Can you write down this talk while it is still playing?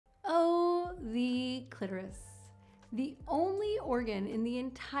the clitoris. The only organ in the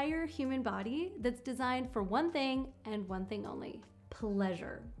entire human body that's designed for one thing and one thing only: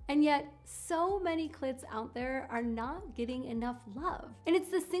 pleasure. And yet, so many clits out there are not getting enough love. And it's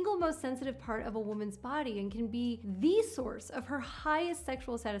the single most sensitive part of a woman's body and can be the source of her highest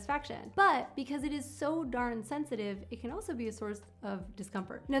sexual satisfaction. But because it is so darn sensitive, it can also be a source of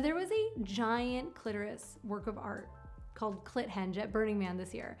discomfort. Now, there was a giant clitoris work of art called Clithenge at Burning Man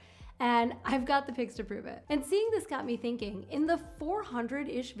this year, and I've got the pics to prove it. And seeing this got me thinking, in the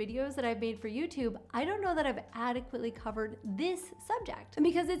 400-ish videos that I've made for YouTube, I don't know that I've adequately covered this subject. And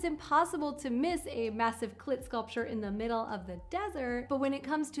because it's impossible to miss a massive clit sculpture in the middle of the desert, but when it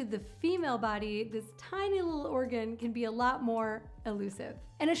comes to the female body, this tiny little organ can be a lot more elusive.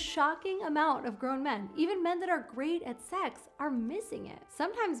 And a shocking amount of grown men, even men that are great at sex, are missing it,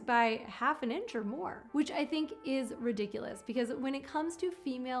 sometimes by ½ an inch or more, which I think is ridiculous, because when it comes to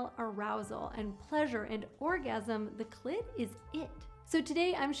female arousal and pleasure and orgasm, the clit is it. So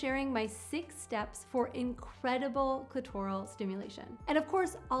today I'm sharing my 6 steps for incredible clitoral stimulation. And of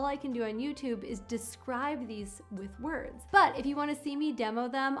course, all I can do on YouTube is describe these with words. But if you want to see me demo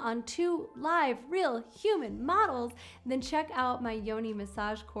them on 2 live, real human models, then check out my YONI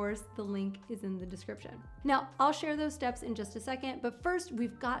massage course. The link is in the description. Now, I'll share those steps in just a second, but first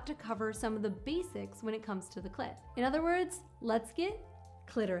we've got to cover some of the basics when it comes to the clit. In other words, let's get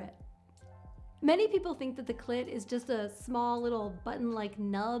clitorate. Many people think that the clit is just a small little button-like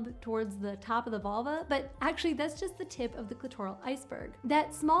nub towards the top of the vulva, but actually that's just the tip of the clitoral iceberg.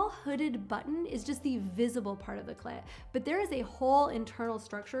 That small hooded button is just the visible part of the clit, but there is a whole internal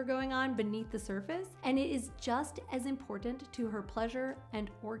structure going on beneath the surface, and it is just as important to her pleasure and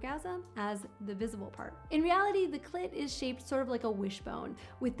orgasm as the visible part. In reality, the clit is shaped sort of like a wishbone,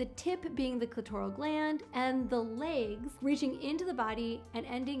 with the tip being the clitoral gland and the legs reaching into the body and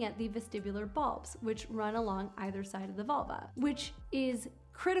ending at the vestibular bulb, which run along either side of the vulva, which is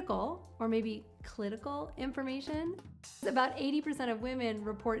critical, or maybe clitical information. About 80% of women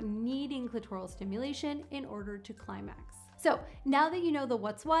report needing clitoral stimulation in order to climax. So now that you know the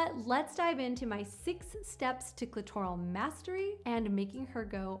what's what, let's dive into my 6 steps to clitoral mastery and making her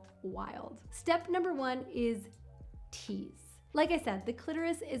go wild. Step number 1 is tease. Like I said, the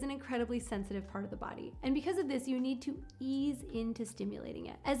clitoris is an incredibly sensitive part of the body, and because of this, you need to ease into stimulating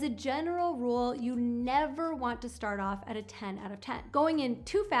it. As a general rule, you never want to start off at a 10 out of 10. Going in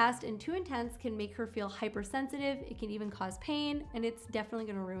too fast and too intense can make her feel hypersensitive, it can even cause pain, and it's definitely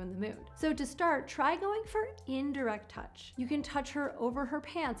gonna ruin the mood. So to start, try going for indirect touch. You can touch her over her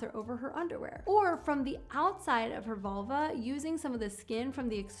pants or over her underwear, or from the outside of her vulva, using some of the skin from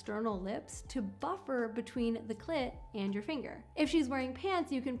the external lips to buffer between the clit and your finger. If she's wearing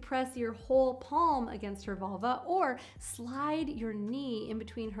pants, you can press your whole palm against her vulva or slide your knee in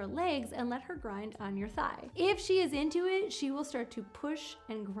between her legs and let her grind on your thigh. If she is into it, she will start to push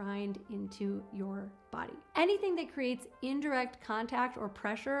and grind into your body. Anything that creates indirect contact or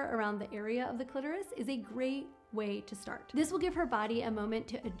pressure around the area of the clitoris is a great way to start. This will give her body a moment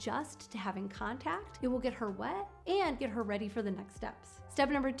to adjust to having contact. It will get her wet and get her ready for the next steps. Step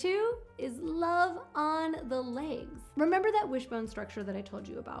number 2 is love on the legs. Remember that wishbone structure that I told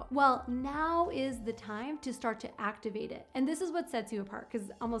you about? Well, now is the time to start to activate it. And this is what sets you apart, because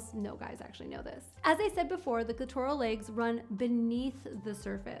almost no guys actually know this. As I said before, the clitoral legs run beneath the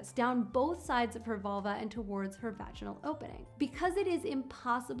surface, down both sides of her vulva and towards her vaginal opening. Because it is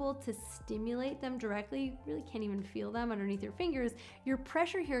impossible to stimulate them directly, you really can't even feel them underneath your fingers, your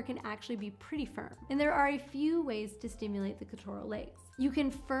pressure here can actually be pretty firm. And there are a few ways to stimulate the clitoral legs. You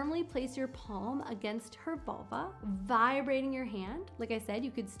can firmly place your palm against her vulva, vibrating your hand. Like I said, you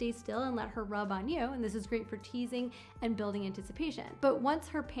could stay still and let her rub on you, and this is great for teasing and building anticipation. But once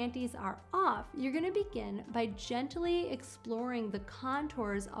her panties are off, you're gonna begin by gently exploring the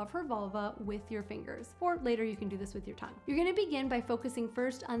contours of her vulva with your fingers, or later you can do this with your tongue. You're gonna begin by focusing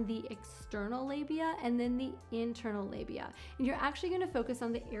first on the external labia and then the internal labia, and you're actually gonna focus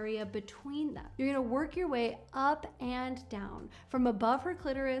on the area between them. You're gonna work your way up and down, from above her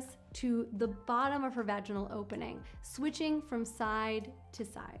clitoris to the bottom of her vaginal opening, switching from side to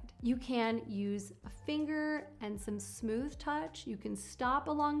side. You can use a finger and some smooth touch. You can stop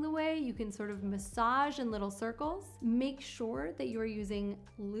along the way. You can sort of massage in little circles. Make sure that you are using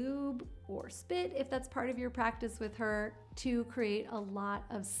lube or spit, if that's part of your practice with her, to create a lot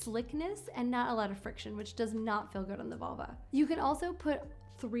of slickness and not a lot of friction, which does not feel good on the vulva. You can also put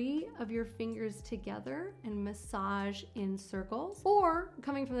 3 of your fingers together and massage in circles. Or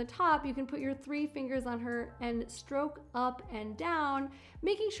coming from the top, you can put your 3 fingers on her and stroke up and down,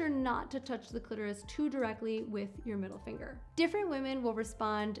 making sure not to touch the clitoris too directly with your middle finger. Different women will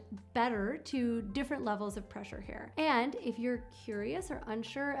respond better to different levels of pressure here. And if you're curious or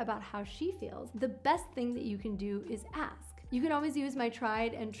unsure about how she feels, the best thing that you can do is ask. You can always use my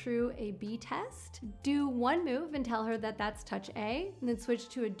tried and true A/B test. Do one move and tell her that that's touch A, and then switch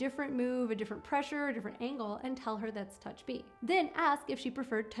to a different move, a different pressure, a different angle, and tell her that's touch B. Then ask if she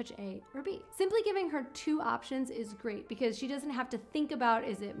preferred touch A or B. Simply giving her 2 options is great because she doesn't have to think about,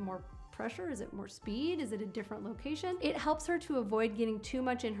 is it more pressure? Is it more speed? Is it a different location? It helps her to avoid getting too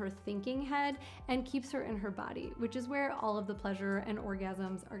much in her thinking head and keeps her in her body, which is where all of the pleasure and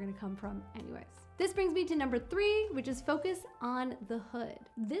orgasms are gonna come from anyways. This brings me to number 3, which is focus on the hood.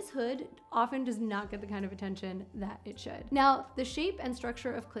 This hood often does not get the kind of attention that it should. Now, the shape and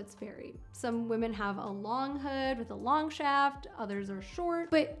structure of clits vary. Some women have a long hood with a long shaft, others are short,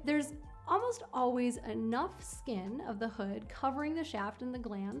 but there's almost always enough skin of the hood covering the shaft and the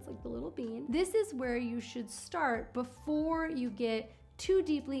glands, like the little bean. This is where you should start before you get too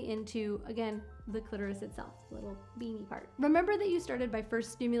deeply into, again, the clitoris itself, the little beanie part. Remember that you started by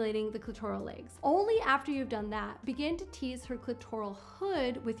first stimulating the clitoral legs. Only after you've done that, begin to tease her clitoral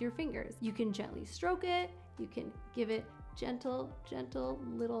hood with your fingers. You can gently stroke it, you can give it gentle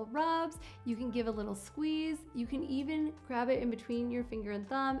little rubs, you can give a little squeeze, you can even grab it in between your finger and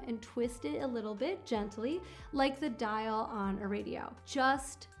thumb and twist it a little bit gently, like the dial on a radio.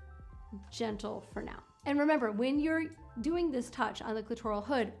 Just gentle for now. And remember, when you're doing this touch on the clitoral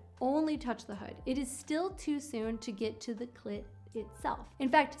hood, only touch the hood. It is still too soon to get to the clit itself. In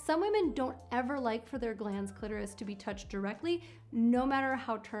fact, some women don't ever like for their glans clitoris to be touched directly, no matter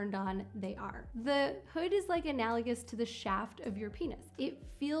how turned on they are. The hood is like analogous to the shaft of your penis. It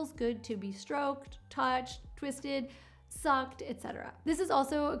feels good to be stroked, touched, twisted, sucked, etc. This is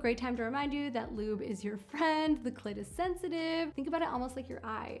also a great time to remind you that lube is your friend. The clit is sensitive. Think about it almost like your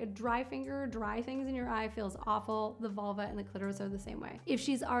eye. A dry finger, dry things in your eye feels awful. The vulva and the clitoris are the same way. If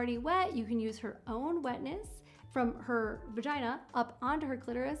she's already wet, you can use her own wetness from her vagina up onto her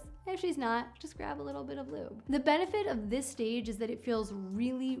clitoris. If she's not, just grab a little bit of lube. The benefit of this stage is that it feels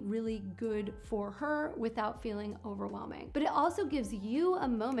really good for her without feeling overwhelming. But it also gives you a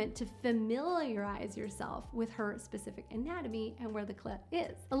moment to familiarize yourself with her specific anatomy and where the clit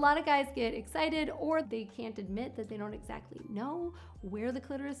is. A lot of guys get excited or they can't admit that they don't exactly know where the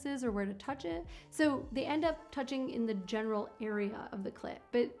clitoris is or where to touch it. So they end up touching in the general area of the clit,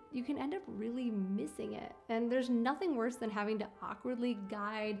 but you can end up really missing it. And there's nothing worse than having to awkwardly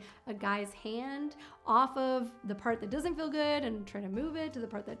guide a guy's hand off of the part that doesn't feel good and try to move it to the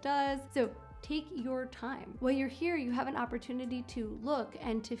part that does. So take your time. While you're here, you have an opportunity to look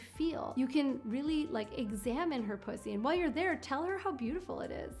and to feel. You can really examine her pussy. And while you're there, tell her how beautiful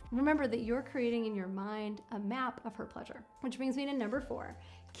it is. Remember that you're creating in your mind a map of her pleasure. Which brings me to number 4,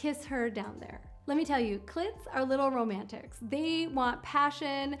 kiss her down there. Let me tell you, clits are little romantics. They want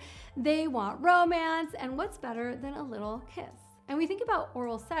passion, they want romance, and what's better than a little kiss? And we think about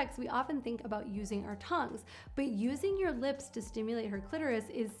oral sex, we often think about using our tongues, but using your lips to stimulate her clitoris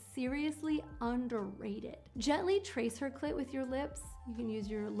is seriously underrated. Gently trace her clit with your lips. You can use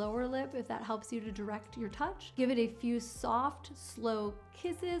your lower lip if that helps you to direct your touch. Give it a few soft, slow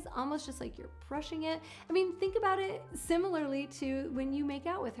kisses, almost just like you're brushing it. I mean, think about it similarly to when you make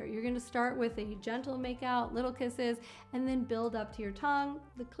out with her. You're gonna start with a gentle make out, little kisses, and then build up to your tongue.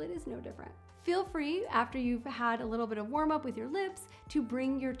 The clit is no different. Feel free, after you've had a little bit of warm up with your lips, to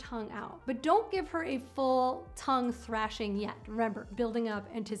bring your tongue out. But don't give her a full tongue thrashing yet. Remember, building up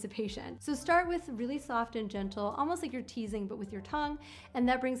anticipation. So start with really soft and gentle, almost like you're teasing, but with your tongue. And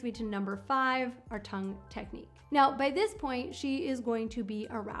that brings me to number 5, our tongue technique. Now, by this point, she is going to be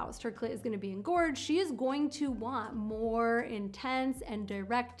aroused. Her clit is going to be engorged. She is going to want more intense and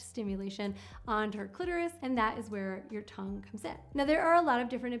direct stimulation onto her clitoris, and that is where your tongue comes in. Now, there are a lot of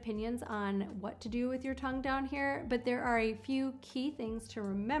different opinions on what to do with your tongue down here, but there are a few key things to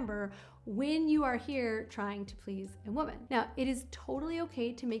remember when you are here trying to please a woman. Now, it is totally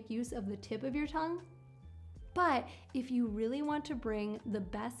okay to make use of the tip of your tongue, but if you really want to bring the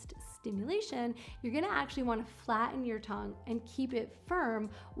best stimulation, you're gonna actually want to flatten your tongue and keep it firm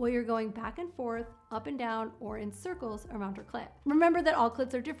while you're going back and forth, up and down, or in circles around her clit. Remember that all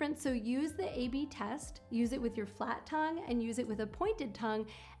clits are different, so use the A/B test, use it with your flat tongue and use it with a pointed tongue,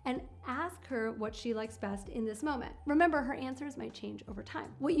 and ask her what she likes best in this moment. Remember, her answers might change over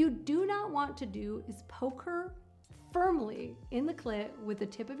time. What you do not want to do is poke her firmly in the clit with the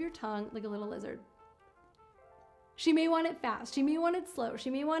tip of your tongue like a little lizard. She may want it fast, she may want it slow,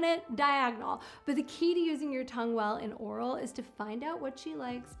 she may want it diagonal, but the key to using your tongue well in oral is to find out what she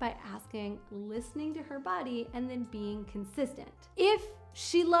likes by asking, listening to her body, and then being consistent. If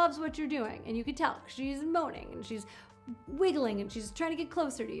she loves what you're doing, and you can tell she's moaning and she's wiggling and she's trying to get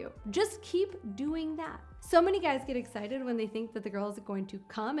closer to you, just keep doing that. So many guys get excited when they think that the girl is going to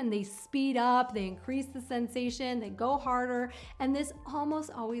come, and they speed up, they increase the sensation, they go harder, and this almost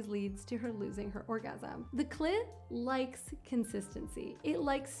always leads to her losing her orgasm. The clit likes consistency. It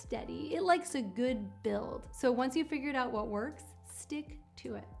likes steady. It likes a good build. So once you've figured out what works, stick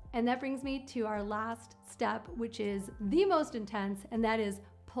to it. And that brings me to our last step, which is the most intense, and that is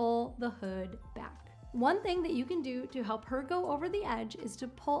pull the hood back. One thing that you can do to help her go over the edge is to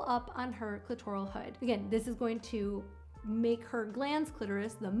pull up on her clitoral hood. Again, this is going to make her glans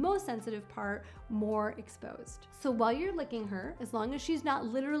clitoris, the most sensitive part, more exposed. So while you're licking her, as long as she's not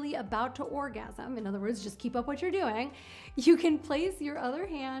literally about to orgasm, in other words, just keep up what you're doing, you can place your other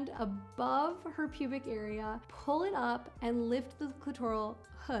hand above her pubic area, pull it up, and lift the clitoral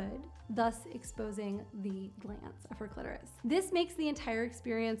hood, thus exposing the glans of her clitoris. This makes the entire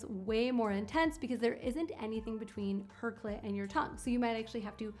experience way more intense because there isn't anything between her clit and your tongue. So you might actually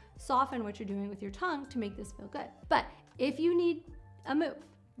have to soften what you're doing with your tongue to make this feel good. But if you need a move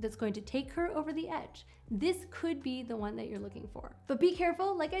that's going to take her over the edge, this could be the one that you're looking for. But be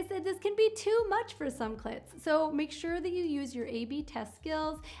careful, like I said, this can be too much for some clits. So make sure that you use your A/B test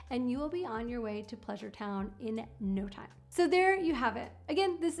skills, and you will be on your way to Pleasure Town in no time. So there you have it.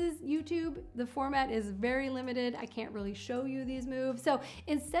 Again, this is YouTube. The format is very limited. I can't really show you these moves. So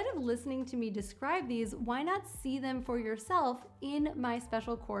instead of listening to me describe these, why not see them for yourself in my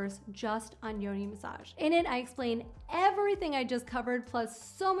special course just on yoni massage? In it, I explain everything I just covered,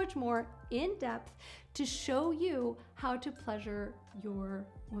 plus so much more in depth to show you how to pleasure your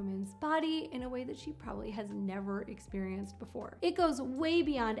woman's body in a way that she probably has never experienced before. It goes way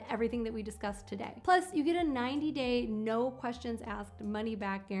beyond everything that we discussed today. Plus, you get a 90-day, no questions asked, money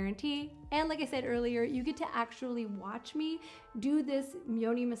back guarantee. And like I said earlier, you get to actually watch me do this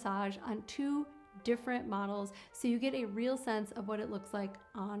yoni massage on 2 different models, so you get a real sense of what it looks like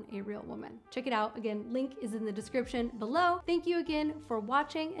on a real woman. Check it out. Again, link is in the description below. Thank you again for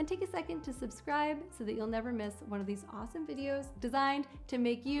watching, and take a second to subscribe so that you'll never miss one of these awesome videos designed to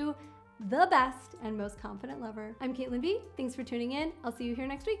make you the best and most confident lover. I'm Caitlin B. Thanks for tuning in. I'll see you here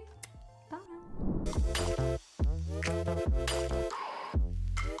next week.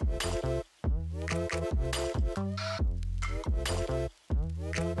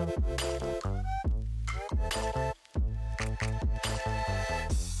 Bye.